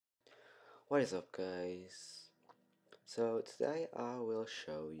What is up, guys? So today I will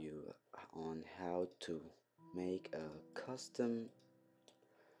show you on how to make a custom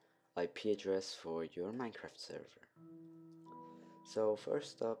IP address for your Minecraft server. So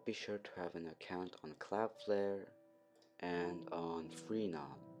first up, be sure to have an account on Cloudflare and on Freenom.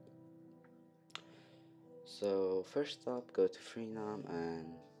 So first up, go to Freenom and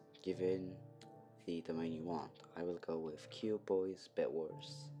give in the domain you want. I will go with QBois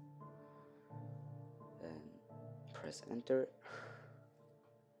and press enter.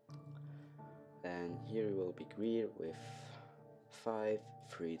 And here you will be greeted with 5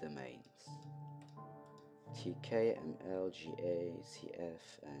 free domains: TK, ML, GA, CF,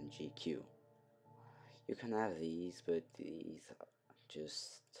 and GQ. You can have these, but these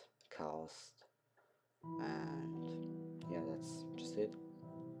just cost, and yeah, that's just it.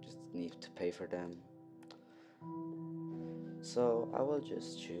 Just need to pay for them. So I will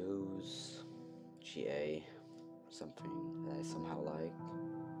just choose GA, something that I somehow like.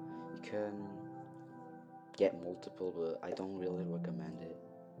 You can get multiple, but I don't really recommend it.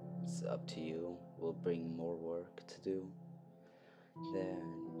 It's up to you. Will bring more work to do. Then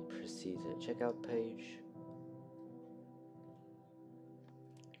proceed to the checkout page.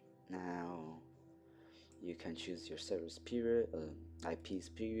 Now you can choose your service period, IP's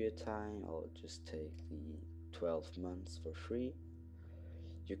period time. I'll just take the 12 months for free.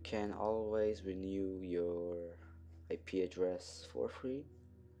 You can always renew your IP address for free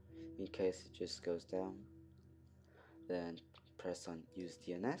in case it just goes down. Then press on use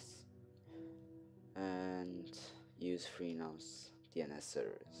DNS and use Freenom's DNS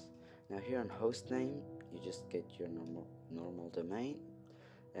servers. Now here on hostname, you just get your normal domain,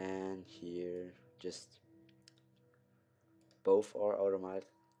 and here just both are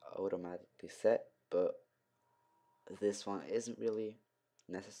automatically set, but this one isn't really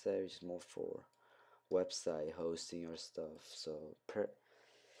necessary. It's more for website hosting or stuff. So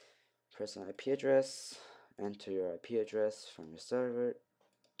press an IP address, enter your IP address from your server.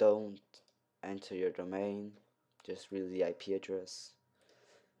 Don't enter your domain, just really the IP address.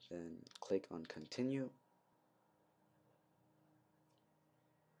 Then click on continue.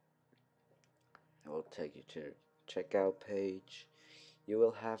 It will take you to checkout page. You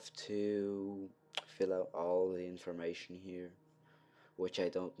will have to fill out all the information here, which I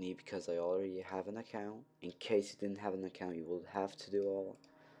don't need because I already have an account. In case you didn't have an account, you will have to do all.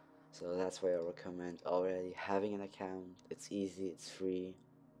 So that's why I recommend already having an account. It's easy, it's free,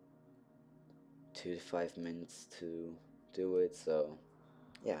 2 to 5 minutes to do it. So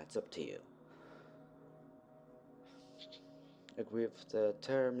yeah, it's up to you. Agree with the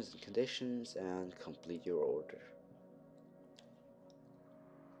terms and conditions and complete your order.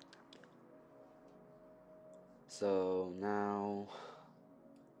 So now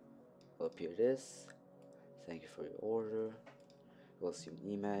up here it is. Thank you for your order. We'll see an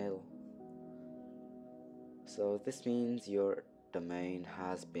email. So this means your domain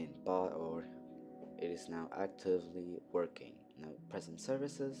has been bought or it is now actively working. Now present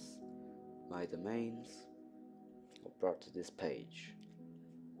services, my domains, are brought to this page.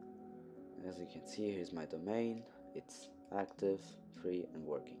 As you can see, here's my domain. It's active, free, and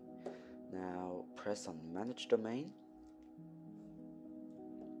working. Now press on manage domain,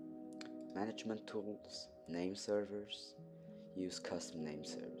 management tools, name servers, use custom name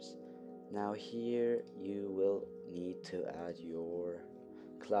servers. Now here you will need to add your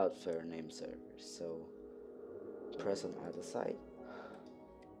Cloudflare name server. So press on add a site,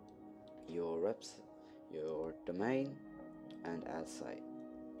 your domain, and add site.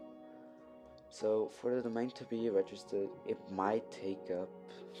 So for the domain to be registered, it might take up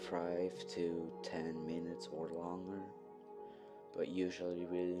 5 to 10 minutes or longer, but usually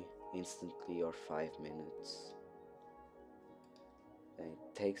really instantly or 5 minutes. And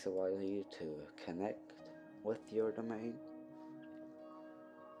it takes a while here to connect with your domain.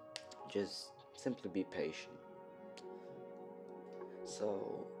 Just simply be patient.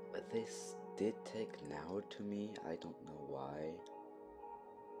 So this did take an hour to me. I don't know why.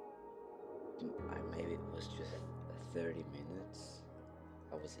 Maybe it was just 30 minutes.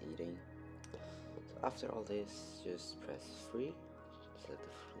 I was eating. So after all this, just press free, select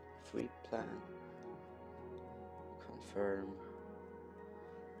the free plan, confirm.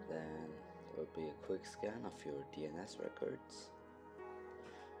 Then there will be a quick scan of your DNS records.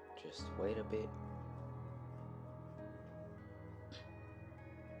 Just wait a bit.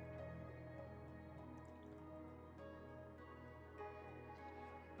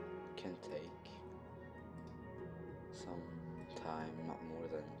 Can take some time, not more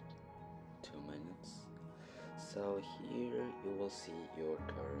than 2 minutes. So here you will see your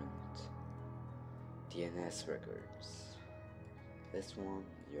current DNS Records. This one,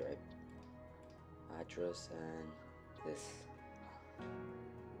 your address, and this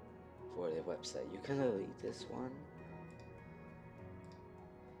for the website. You can delete this one,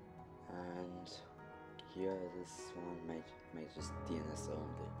 and here this one may just DNS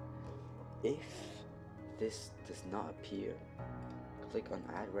only. If this does not appear, click on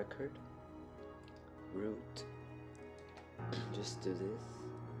add record, root, just do this,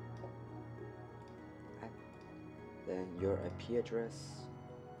 then your IP address,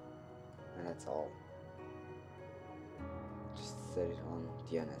 and that's all. Just set it on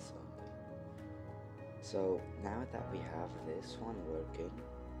DNS only. So now that we have this one working,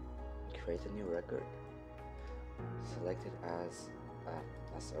 create a new record, select it as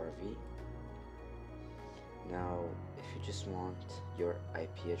SRV. Now if you just want your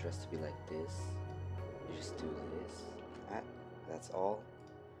IP address to be like this, you just do this. That's all.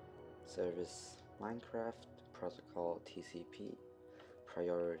 Service Minecraft, protocol TCP,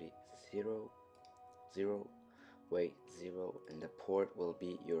 priority 0, 0, wait 0, and the port will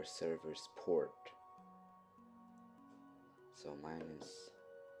be your server's port. So mine is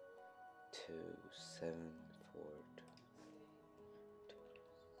 2742.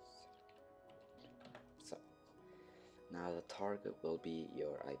 So now the target will be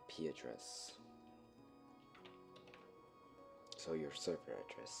your IP address, so your server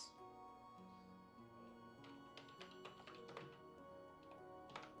address.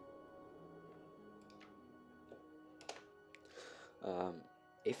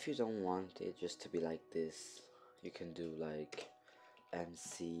 If you don't want it just to be like this, you can do like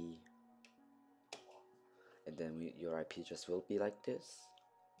MC, and then your IP address will be like this.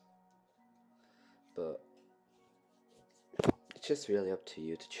 But it's just really up to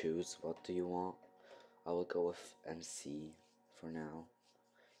you to choose what do you want. I will go with MC for now.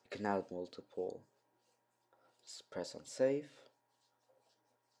 You can add multiple. Just press on save.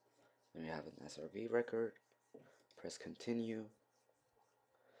 Then you have an SRV record. Press continue.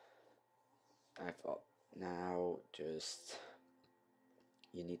 Now just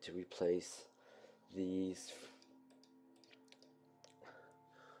you need to replace these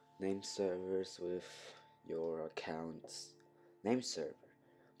name servers with your account's name server.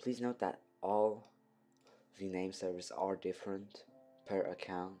 Please note that all the name servers are different per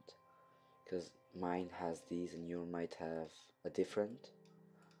account, because mine has these and yours might have a different.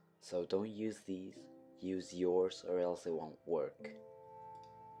 So don't use these, use yours, or else it won't work.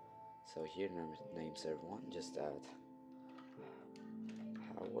 So here, name server 1, just add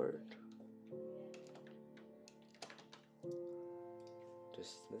Howard.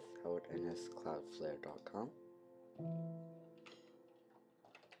 Just this, howardnscloudflare.com.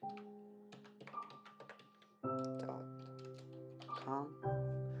 .com,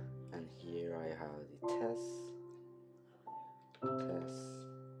 and here I have the test, and then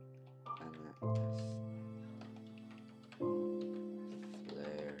test.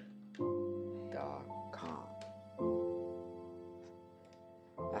 Flare.com.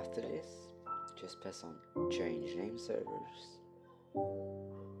 After this, just press on change name servers.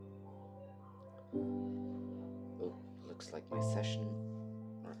 Oh, looks like my session.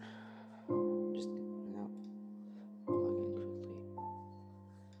 Just now log in quickly.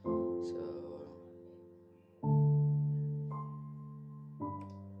 So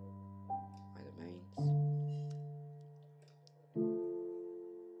my domains.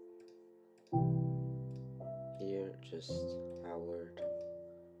 Here, just Howard.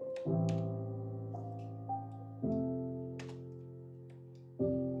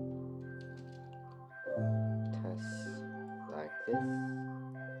 Test like this.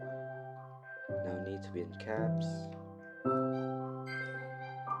 No need to be in caps.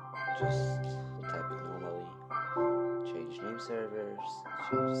 Just type it normally. Change name servers.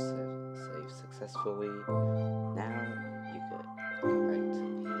 Save successfully. Now you could go back to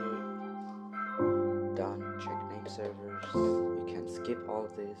here. Done. Check name servers. You can skip all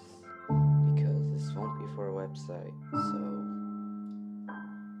this because this won't be for a website. So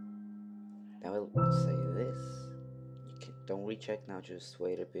now it'll say this. Don't recheck now, just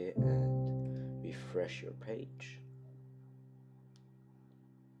wait a bit and refresh your page.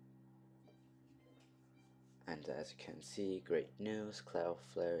 And as you can see, great news,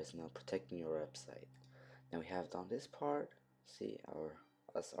 Cloudflare is now protecting your website. Now we have done this part. See, our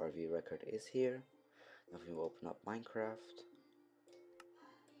SRV record is here. Now if we open up Minecraft,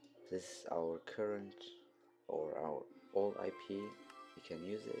 this is our current or our old IP. You can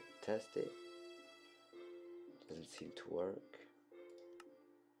use it, test it. Doesn't seem to work.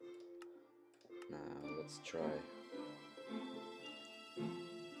 Now let's try.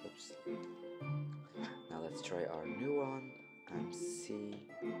 Oops. let's try our new one,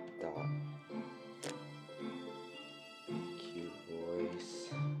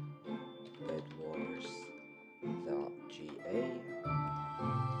 mc.QBois.bedwars.ga.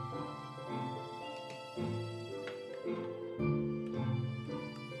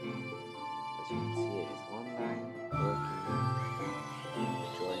 As you can see, it is online, working,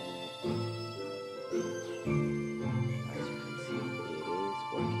 joining it. As you can see, it is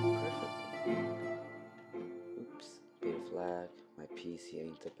working perfectly. Oops, bit of lag. My PC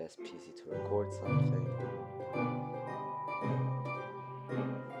ain't the best PC to record something.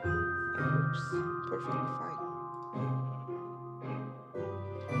 And oops, perfectly fine.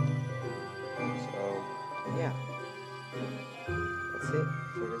 So, yeah, that's it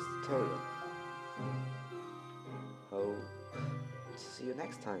for this tutorial. Hope to see you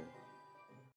next time.